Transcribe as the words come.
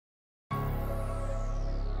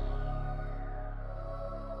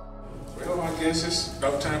guess it's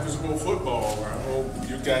about time for some more football. I hope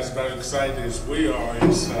you guys are about excited as we are.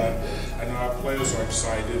 I know our players are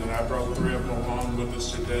excited, and I brought 3 of them along with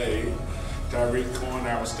us today. Tyreek Cohen,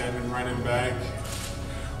 outstanding running back.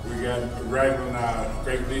 We got Raglan, our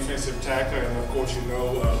great defensive tackle, and of course, you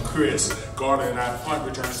know, Chris Gardner, our punt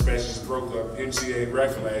return specialist, broke up NCAA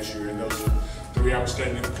record last year, and those are 3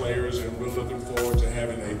 outstanding players, and we're looking forward to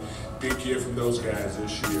having a big year from those guys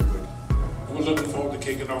this year. But we're looking forward to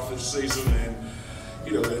kicking off this season, and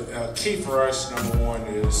you know, the key for us, number one,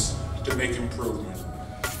 is to make improvement.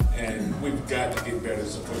 And we've got to get better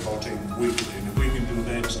as a football team weekly. And if we can do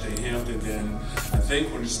that and stay healthy, then I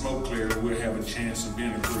think when the smoke clears, we'll have a chance of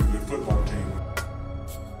being a pretty good football team.